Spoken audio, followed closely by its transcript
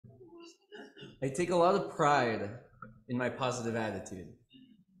I take a lot of pride in my positive attitude.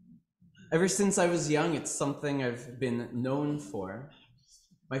 Ever since I was young, it's something I've been known for.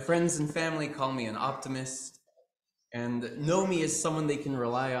 My friends and family call me an optimist and know me as someone they can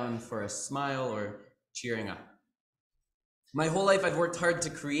rely on for a smile or cheering up. My whole life, I've worked hard to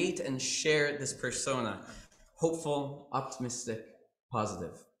create and share this persona, hopeful, optimistic,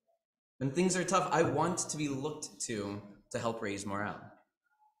 positive. When things are tough, I want to be looked to help raise morale.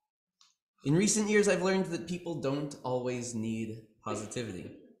 In recent years, I've learned that people don't always need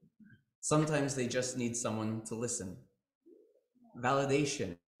positivity. Sometimes they just need someone to listen.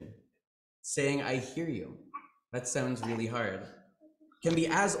 Validation, saying, I hear you. That sounds really hard. Can be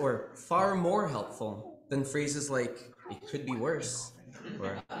as or far more helpful than phrases like, it could be worse,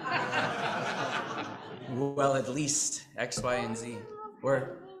 or, well, at least X, Y, and Z,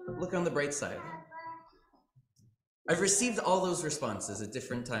 or look on the bright side. I've received all those responses at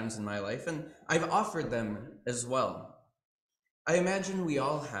different times in my life, and I've offered them as well. I imagine we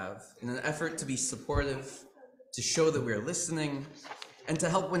all have, in an effort to be supportive, to show that we're listening, and to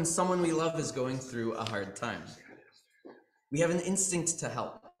help when someone we love is going through a hard time. We have an instinct to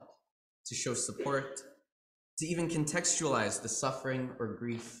help, to show support, to even contextualize the suffering or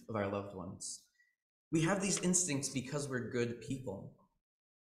grief of our loved ones. We have these instincts because we're good people.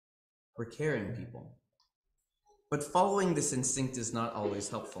 We're caring people. But following this instinct is not always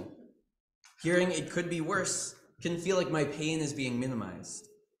helpful. Hearing it could be worse can feel like my pain is being minimized.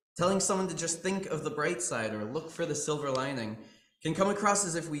 Telling someone to just think of the bright side or look for the silver lining can come across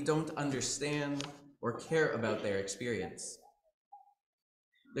as if we don't understand or care about their experience.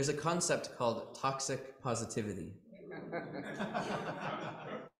 There's a concept called toxic positivity.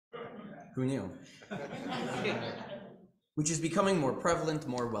 Who knew? Which is becoming more prevalent,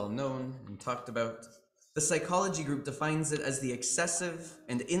 more well-known, and talked about. The psychology group defines it as the excessive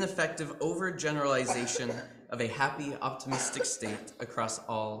and ineffective overgeneralization of a happy, optimistic state across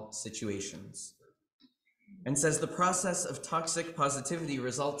all situations. And says the process of toxic positivity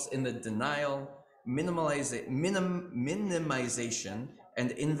results in the denial, minimization,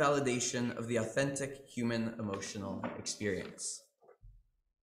 and invalidation of the authentic human emotional experience.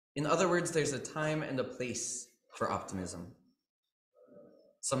 In other words, there's a time and a place for optimism.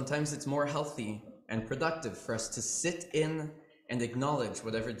 Sometimes it's more healthy and productive for us to sit in and acknowledge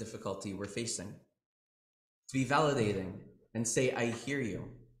whatever difficulty we're facing. To be validating and say, I hear you.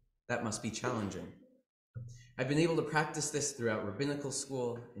 That must be challenging. I've been able to practice this throughout rabbinical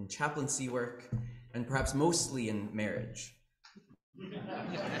school, in chaplaincy work, and perhaps mostly in marriage.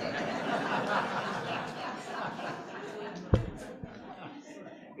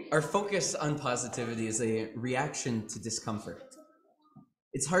 Our focus on positivity is a reaction to discomfort.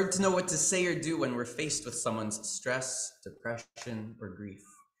 It's hard to know what to say or do when we're faced with someone's stress, depression, or grief.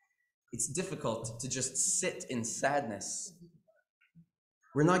 It's difficult to just sit in sadness.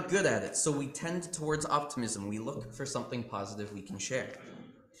 We're not good at it, so we tend towards optimism. We look for something positive we can share.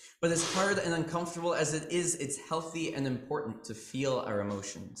 But as hard and uncomfortable as it is, it's healthy and important to feel our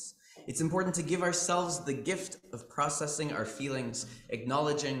emotions. It's important to give ourselves the gift of processing our feelings,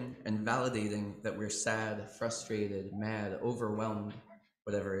 acknowledging and validating that we're sad, frustrated, mad, overwhelmed,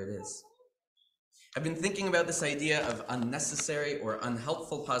 whatever it is. I've been thinking about this idea of unnecessary or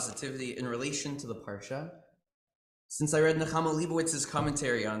unhelpful positivity in relation to the Parsha since I read Nechama Leibowitz's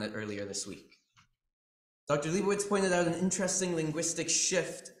commentary on it earlier this week. Dr. Leibowitz pointed out an interesting linguistic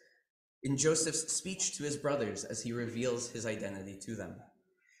shift in Joseph's speech to his brothers as he reveals his identity to them.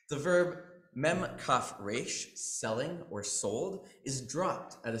 The verb mem kaf resh, selling or sold, is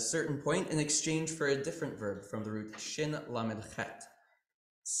dropped at a certain point in exchange for a different verb from the root shin lamed chet,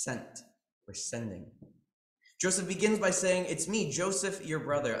 sent or sending. Joseph begins by saying, it's me, Joseph, your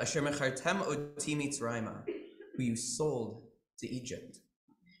brother, asher mechartem oti mitzrayma, who you sold to Egypt.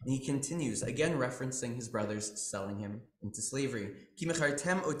 And he continues, again referencing his brothers selling him into slavery. Ki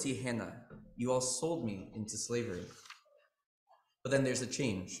mechartem oti hena, you all sold me into slavery. But then there's a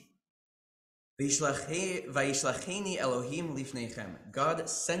change. Vayishlacheni Elohim lifneichem. God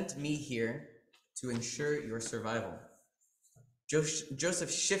sent me here to ensure your survival.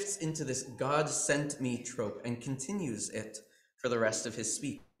 Joseph shifts into this God sent me trope and continues it for the rest of his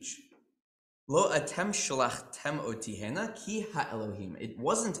speech. Lo atem shalachtem oti hena ki ha-Elohim. It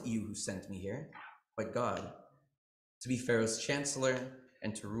wasn't you who sent me here, but God, to be Pharaoh's chancellor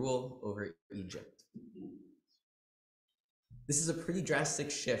and to rule over Egypt. This is a pretty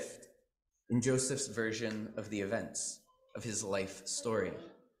drastic shift in Joseph's version of the events of his life story.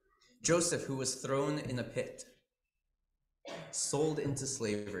 Joseph, who was thrown in a pit, sold into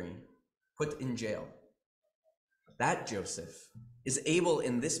slavery, put in jail. That Joseph is able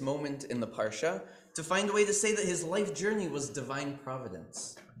in this moment in the Parsha to find a way to say that his life journey was divine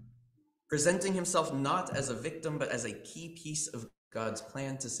providence, presenting himself not as a victim, but as a key piece of God's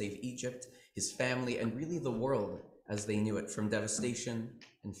plan to save Egypt, his family, and really the world as they knew it from devastation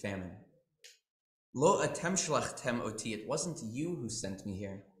and famine. Lo atem shlachtem oti, it wasn't you who sent me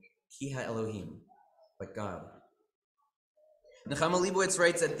here, ki ha-Elohim, but God. Nechama Leibowitz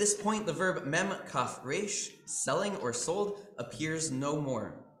writes, at this point, the verb mem kaf resh, selling or sold, appears no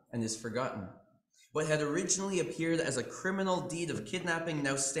more and is forgotten. What had originally appeared as a criminal deed of kidnapping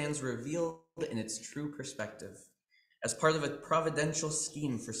now stands revealed in its true perspective, as part of a providential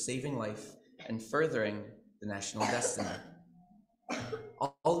scheme for saving life and furthering the national destiny.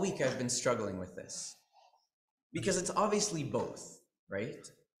 All week I've been struggling with this, because it's obviously both, right?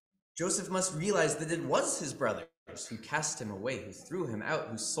 Joseph must realize that it was his brothers who cast him away, who threw him out,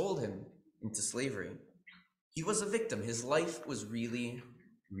 who sold him into slavery. He was a victim. His life was really,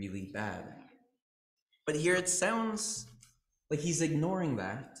 really bad. But here it sounds like he's ignoring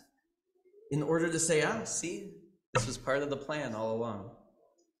that in order to say, see, this was part of the plan all along.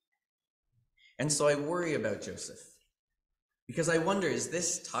 And so I worry about Joseph, because I wonder, is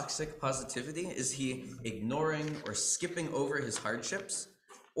this toxic positivity? Is he ignoring or skipping over his hardships?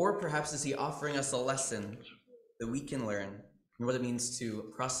 Or perhaps is he offering us a lesson that we can learn and what it means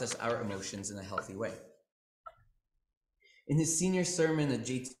to process our emotions in a healthy way? In his senior sermon at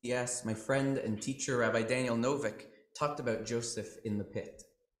JTS, my friend and teacher, Rabbi Daniel Novick, talked about Joseph in the pit.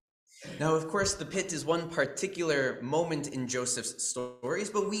 Now, of course, the pit is one particular moment in Joseph's stories,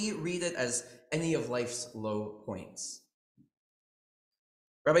 but we read it as any of life's low points.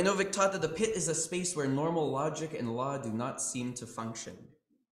 Rabbi Novick taught that the pit is a space where normal logic and law do not seem to function.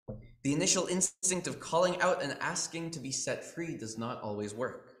 The initial instinct of calling out and asking to be set free does not always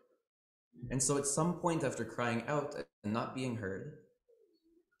work. And so at some point after crying out and not being heard,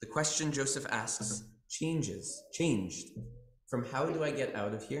 the question Joseph asks changed from how do I get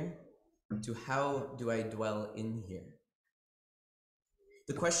out of here to how do I dwell in here?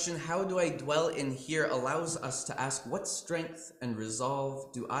 The question, how do I dwell in here, allows us to ask, what strength and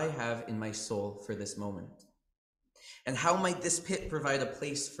resolve do I have in my soul for this moment? And how might this pit provide a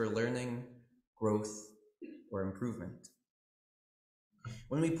place for learning, growth, or improvement?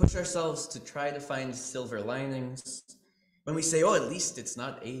 When we push ourselves to try to find silver linings, when we say, at least it's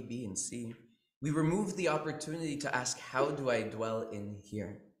not A, B, and C, we remove the opportunity to ask, how do I dwell in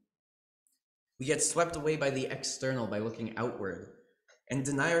here? We get swept away by the external, by looking outward, and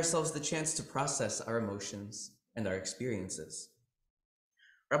deny ourselves the chance to process our emotions and our experiences.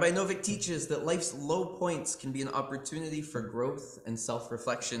 Rabbi Novick teaches that life's low points can be an opportunity for growth and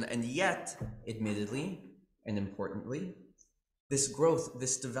self-reflection, and yet, admittedly and importantly, this growth,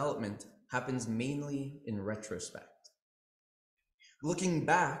 this development happens mainly in retrospect. Looking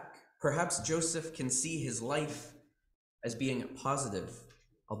back, perhaps Joseph can see his life as being a positive,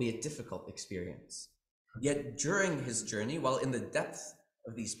 albeit difficult experience. Yet during his journey, while in the depth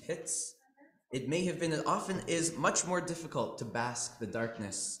of these pits, it may have been and often is much more difficult to bask the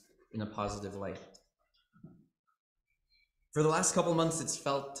darkness in a positive light. For the last couple months, it's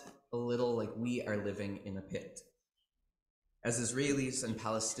felt a little like we are living in a pit. As Israelis and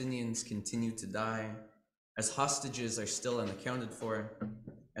Palestinians continue to die, as hostages are still unaccounted for,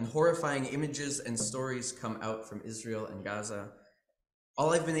 and horrifying images and stories come out from Israel and Gaza,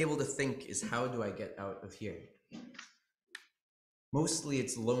 all I've been able to think is, how do I get out of here? Mostly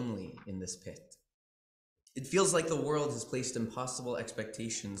it's lonely in this pit. It feels like the world has placed impossible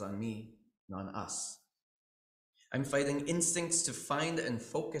expectations on me and on us. I'm fighting instincts to find and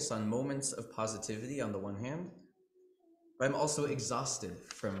focus on moments of positivity on the one hand, but I'm also exhausted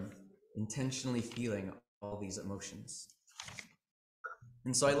from intentionally feeling all these emotions.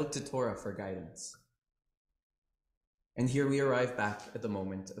 And so I look to Torah for guidance. And here we arrive back at the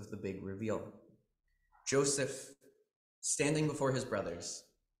moment of the big reveal. Joseph, standing before his brothers,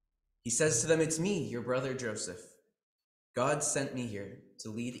 he says to them, "It's me, your brother Joseph. God sent me here to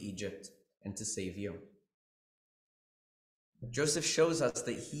lead Egypt and to save you." Joseph shows us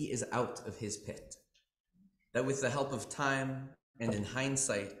that he is out of his pit, that with the help of time and in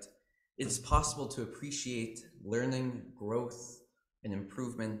hindsight, it's possible to appreciate learning, growth, and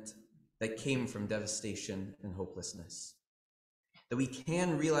improvement that came from devastation and hopelessness, that we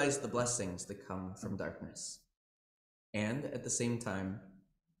can realize the blessings that come from darkness. And at the same time,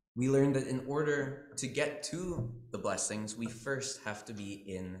 we learn that in order to get to the blessings, we first have to be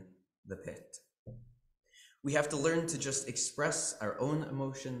in the pit. We have to learn to just express our own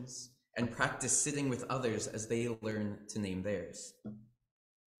emotions and practice sitting with others as they learn to name theirs.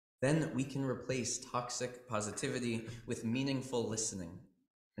 Then we can replace toxic positivity with meaningful listening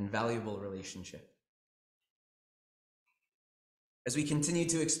and valuable relationship. As we continue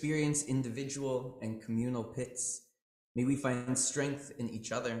to experience individual and communal pits, may we find strength in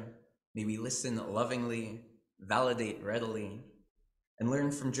each other. May we listen lovingly, validate readily, and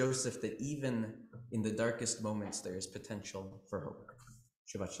learn from Joseph that even in the darkest moments, there is potential for hope.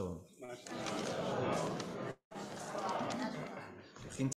 Shabbat Shalom.